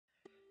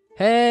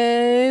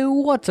Hey,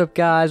 what's up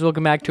guys?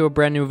 Welcome back to a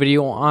brand new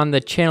video on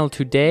the channel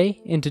today.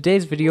 In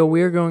today's video,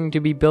 we are going to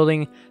be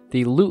building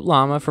the Loot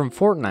Llama from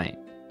Fortnite.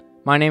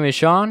 My name is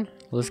Sean.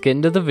 Let's get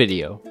into the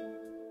video.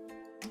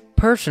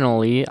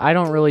 Personally, I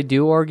don't really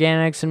do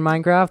organics in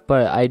Minecraft,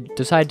 but I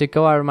decided to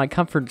go out of my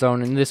comfort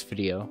zone in this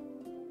video.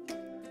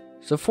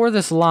 So for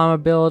this llama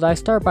build, I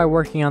start by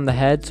working on the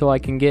head so I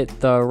can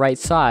get the right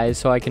size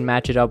so I can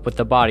match it up with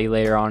the body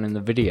later on in the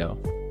video.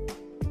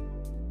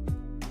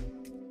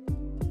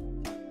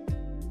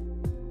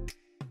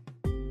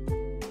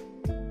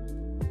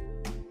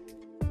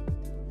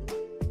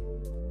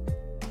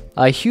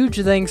 A huge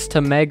thanks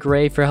to Meg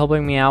Ray for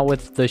helping me out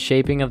with the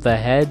shaping of the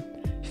head.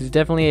 She's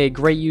definitely a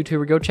great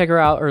YouTuber. Go check her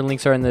out. Her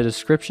links are in the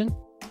description.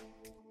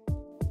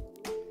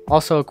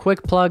 Also, a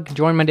quick plug,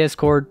 join my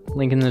Discord,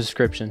 link in the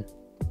description.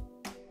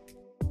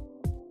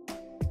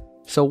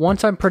 So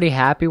once I'm pretty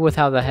happy with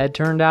how the head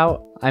turned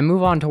out, I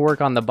move on to work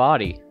on the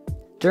body.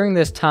 During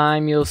this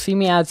time, you'll see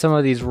me add some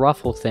of these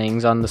ruffle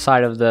things on the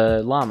side of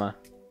the llama.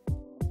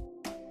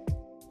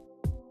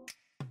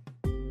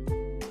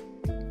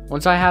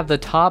 Once I have the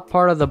top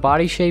part of the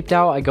body shaped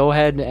out, I go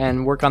ahead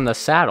and work on the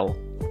saddle.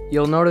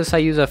 You'll notice I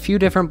use a few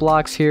different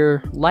blocks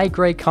here, light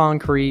gray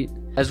concrete,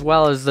 as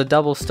well as the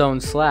double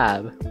stone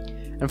slab.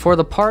 And for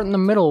the part in the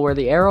middle where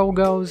the arrow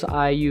goes,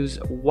 I use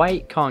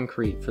white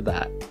concrete for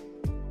that.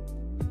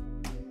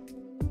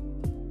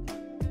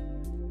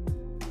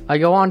 I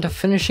go on to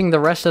finishing the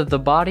rest of the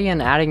body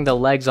and adding the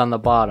legs on the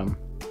bottom.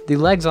 The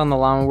legs on the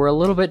llama were a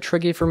little bit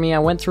tricky for me. I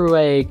went through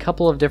a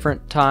couple of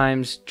different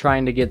times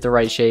trying to get the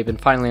right shape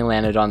and finally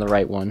landed on the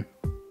right one.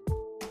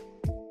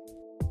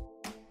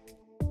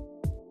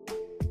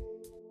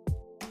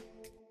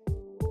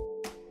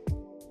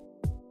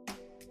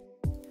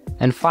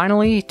 And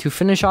finally, to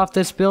finish off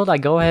this build, I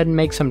go ahead and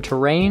make some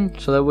terrain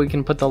so that we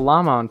can put the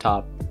llama on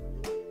top.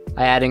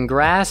 I add in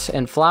grass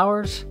and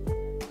flowers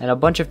and a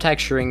bunch of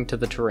texturing to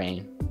the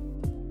terrain.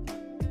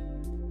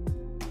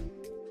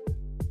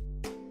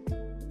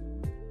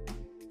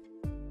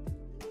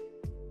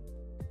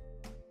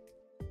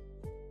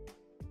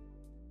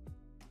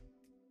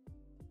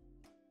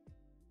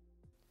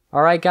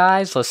 Alright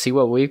guys, let's see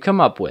what we've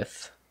come up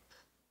with.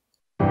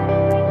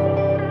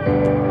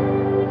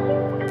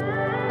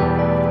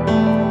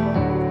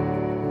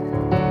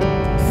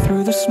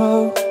 Through the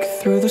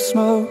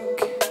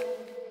smoke,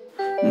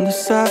 and the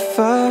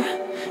sapphire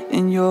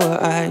in your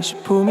eyes, you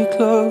pull me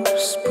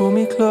close,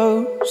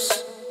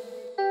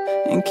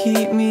 and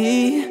keep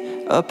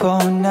me up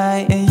all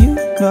night. And you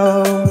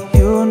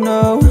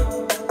know,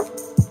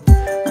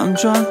 I'm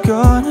drunk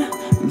on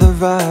the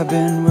vibe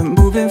and we're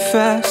moving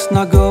fast,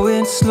 not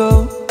going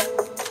slow.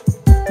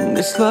 And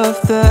this love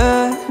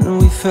that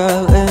we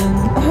fell in,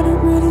 I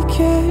don't really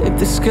care if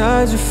the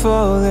skies are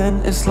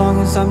falling, as long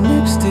as I'm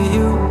next to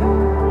you.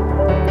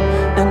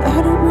 And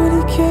I don't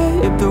really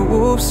care if the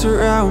wolves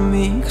surround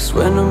me, cause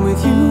when I'm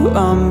with you,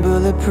 I'm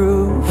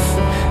bulletproof.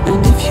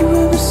 And if you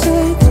ever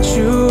said that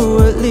you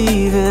were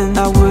leaving,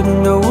 I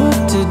wouldn't know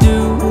what to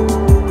do.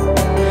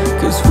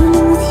 Cause when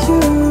I'm with you,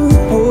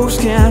 wolves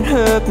can't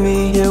hurt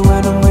me. Yeah,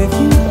 when I'm with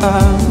you,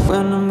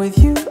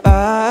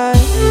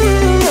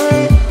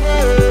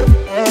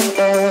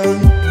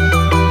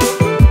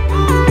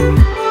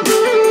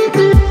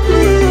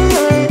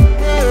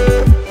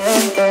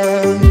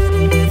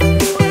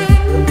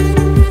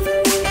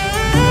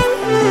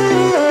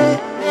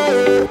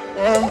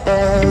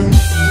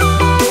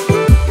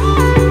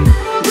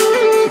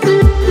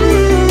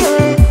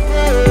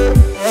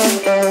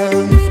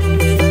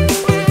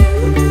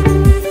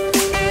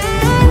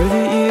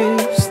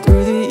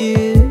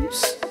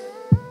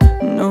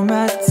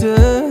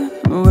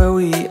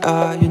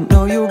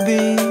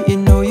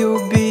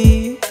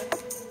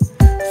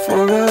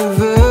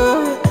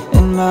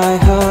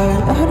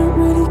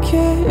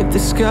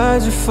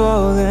 skies are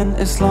falling,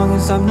 as long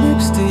as I'm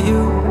next to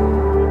you.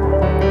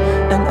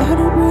 And I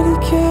don't really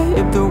care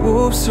if the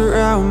wolves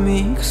surround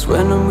me, cause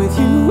when I'm with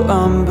you,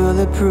 I'm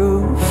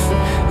bulletproof.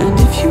 And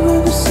if you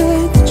ever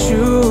said that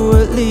you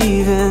were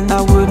leaving,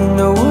 I wouldn't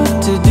know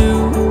what to do.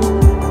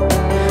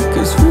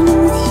 Cause when I'm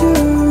with you,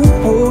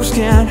 wolves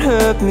can't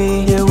hurt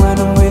me. Yeah, when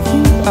I'm with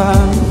you,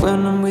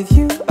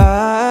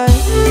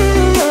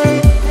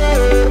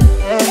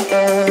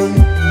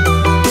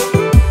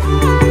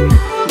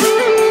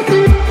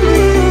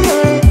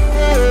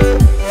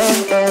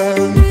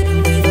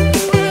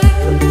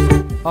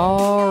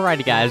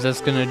 Alrighty guys,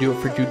 that's gonna do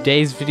it for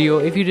today's video.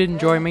 If you did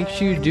enjoy, make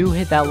sure you do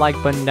hit that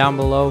like button down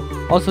below.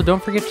 Also,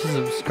 don't forget to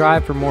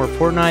subscribe for more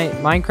Fortnite,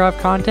 Minecraft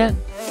content.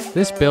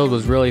 This build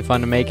was really fun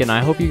to make and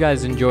I hope you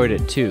guys enjoyed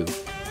it too.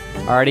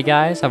 Alrighty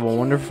guys, have a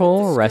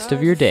wonderful rest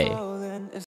of your day.